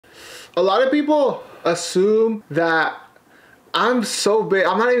A lot of people assume that I'm so big.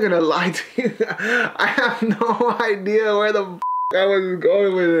 I'm not even gonna lie to you. I have no idea where the I was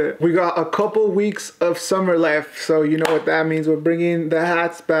going with it. We got a couple weeks of summer left, so you know what that means. We're bringing the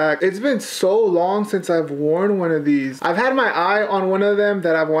hats back. It's been so long since I've worn one of these. I've had my eye on one of them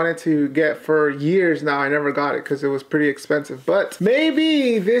that I've wanted to get for years now. I never got it because it was pretty expensive, but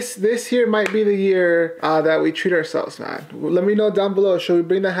maybe this year might be the year that we treat ourselves, man. Let me know down below. Should we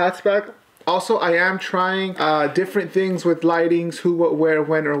bring the hats back? Also, I am trying different things with lightings, who, what, where,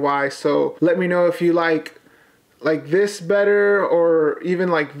 when, or why. So let me know if you like this better, or even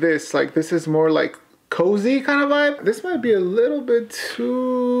like this. Like this is more like cozy kind of vibe. This might be a little bit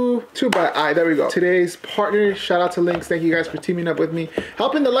too bright. All right, there we go. Today's partner, shout out to Linx. Thank you guys for teaming up with me,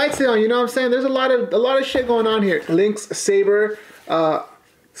 helping the lights stay on. You know what I'm saying? There's a lot of shit going on here. Linx, Saber,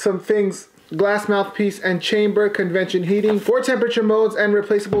 some things. Glass mouthpiece and chamber, convention heating, 4 temperature modes, and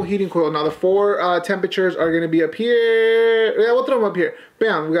replaceable heating coil. Now the 4 temperatures are going to be up here. Yeah, we'll throw them up here.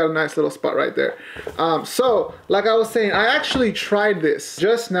 Bam, we got a nice little spot right there. So like I was saying, I actually tried this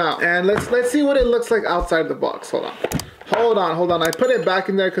just now, and let's see what it looks like outside the box. Hold on. I put it back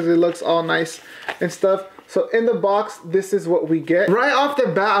in there because it looks all nice and stuff. So in the box, this is what we get. Right off the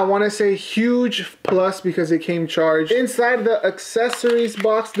bat, I want to say huge plus because it came charged. Inside the accessories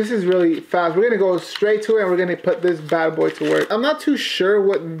box, this is really fast. We're going to go straight to it and we're going to put this bad boy to work. I'm not too sure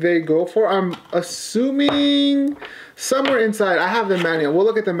what they go for. I'm assuming somewhere inside. I have the manual. We'll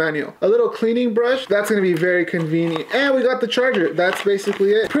look at the manual. A little cleaning brush. That's going to be very convenient. And we got the charger. That's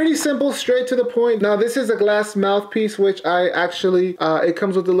basically it. Pretty simple, straight to the point. Now this is a glass mouthpiece, which I actually, it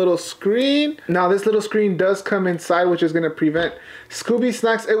comes with a little screen. Now this little screen does come inside, which is going to prevent Scooby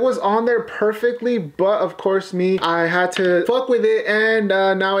snacks. It was on there perfectly, but of course I had to fuck with it, and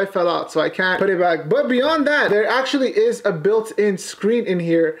now it fell out, so I can't put it back. But beyond that, there actually is a built-in screen in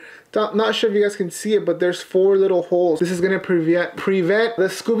here. Not sure if you guys can see it, but there's 4 little holes. This is gonna prevent the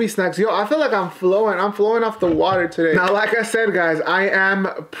Scooby snacks. Yo, I feel like I'm flowing off the water today. Now, like I said, guys, I am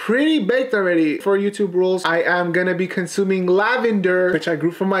pretty baked already. For YouTube rules, I am gonna be consuming lavender, which I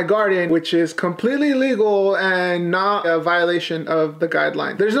grew from my garden, which is completely legal and not a violation of the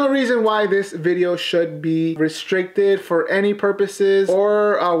guidelines. There's no reason why this video should be restricted for any purposes,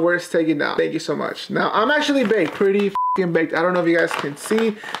 or where it's taken down. Thank you so much. Now, I'm actually baked, pretty baked. I don't know if you guys can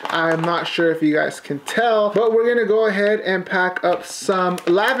see. I'm not sure if you guys can tell, but we're gonna go ahead and pack up some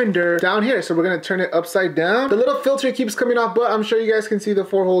lavender down here. So we're gonna turn it upside down. The little filter keeps coming off, but I'm sure you guys can see the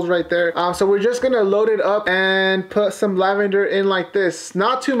 4 holes right there. So we're just gonna load it up and put some lavender in like this.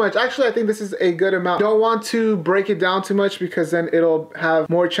 Not too much. Actually, I think this is a good amount. Don't want to break it down too much because then it'll have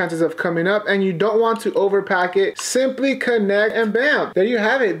more chances of coming up, and you don't want to overpack it. Simply connect and bam, there you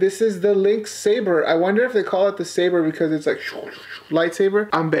have it. This is the Linx Saber. I wonder if they call it the Saber because it's like lightsaber.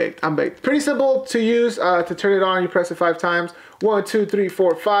 I'm baked. Pretty simple to use. To turn it on, you press it 5 times. 1, 2, 3,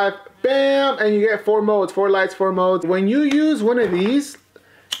 4, 5. Bam! And you get 4 modes, 4 lights, 4 modes. When you use one of these,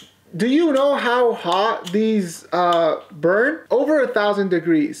 do you know how hot these burn? Over 1,000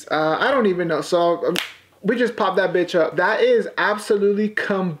 degrees. I don't even know. So we just pop that bitch up. That is absolutely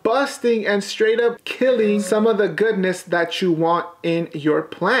combusting and straight up killing some of the goodness that you want in your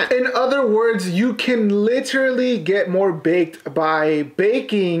plant. In other words, you can literally get more baked by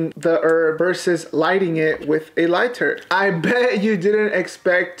baking the herb versus lighting it with a lighter. I bet you didn't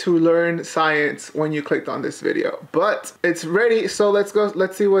expect to learn science when you clicked on this video, but it's ready. So let's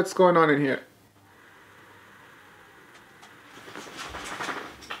see what's going on in here.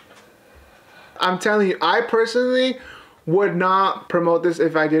 I'm telling you, I personally would not promote this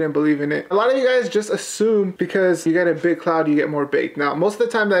if I didn't believe in it. A lot of you guys just assume because you get a big cloud, you get more baked. Now, most of the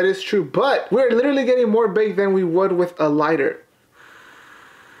time that is true, but we're literally getting more baked than we would with a lighter.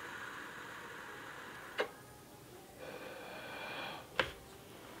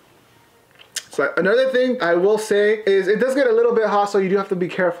 So another thing I will say is it does get a little bit hot, so you do have to be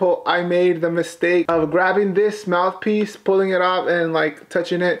careful. I made the mistake of grabbing this mouthpiece, pulling it off, and like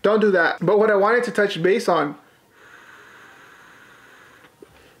touching it. Don't do that. But what I wanted to touch base on,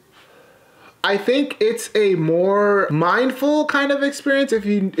 I think it's a more mindful kind of experience if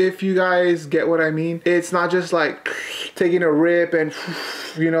you guys get what I mean. It's not just like taking a rip and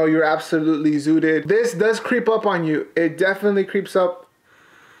you know, you're absolutely zooted. This does creep up on you. It definitely creeps up.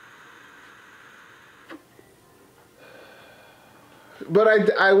 But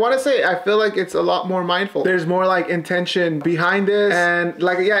I want to say, I feel like it's a lot more mindful. There's more like intention behind this, and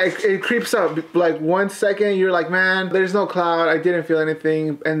like, yeah, it creeps up. Like 1 second, you're like, man, there's no cloud, I didn't feel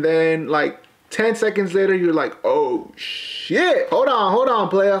anything. And then like 10 seconds later, you're like, oh shit. Hold on,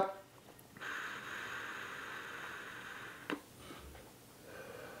 player.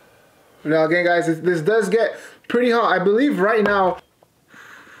 Now again, guys, this does get pretty hot. I believe right now.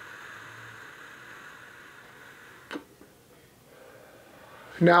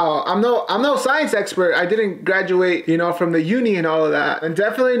 Now, I'm no science expert. I didn't graduate, you know, from the uni and all of that. And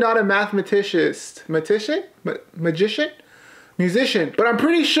definitely not a mathematician. Magician? Musician. But I'm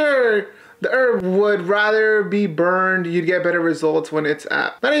pretty sure the herb would rather be burned. You'd get better results when it's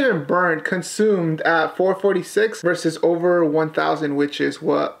at, not even burned, consumed at 446 versus over 1000, which is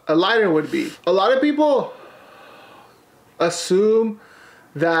what a lighter would be. A lot of people assume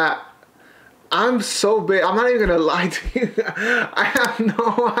that I'm so big. I'm not even gonna lie to you. I have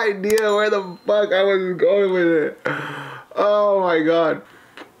no idea where the fuck I was going with it. Oh my god.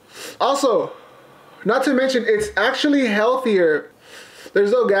 Also, not to mention, it's actually healthier.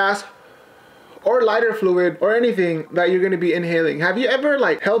 There's no gas or lighter fluid or anything that you're gonna be inhaling. Have you ever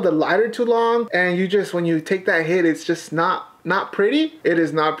like held the lighter too long and you just, when you take that hit, it's just not pretty? It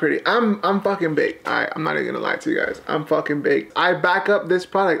is not pretty. I'm fucking baked. I'm not even gonna lie to you guys. I'm fucking baked. I back up this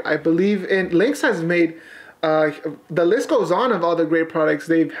product. I believe in Linx has made the list goes on of all the great products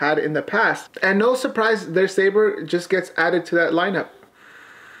they've had in the past. And no surprise, their Saber just gets added to that lineup.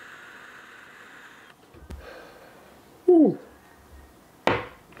 Ooh.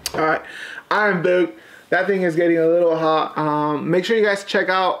 Alright, I'm baked. That thing is getting a little hot. Make sure you guys check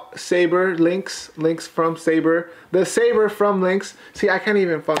out Saber, Linx from Saber. The Saber from Linx. See, I can't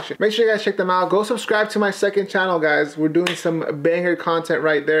even function. Make sure you guys check them out. Go subscribe to my second channel, guys. We're doing some banger content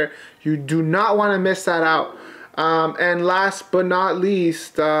right there. You do not want to miss that out. And last but not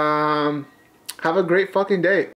least, have a great fucking day.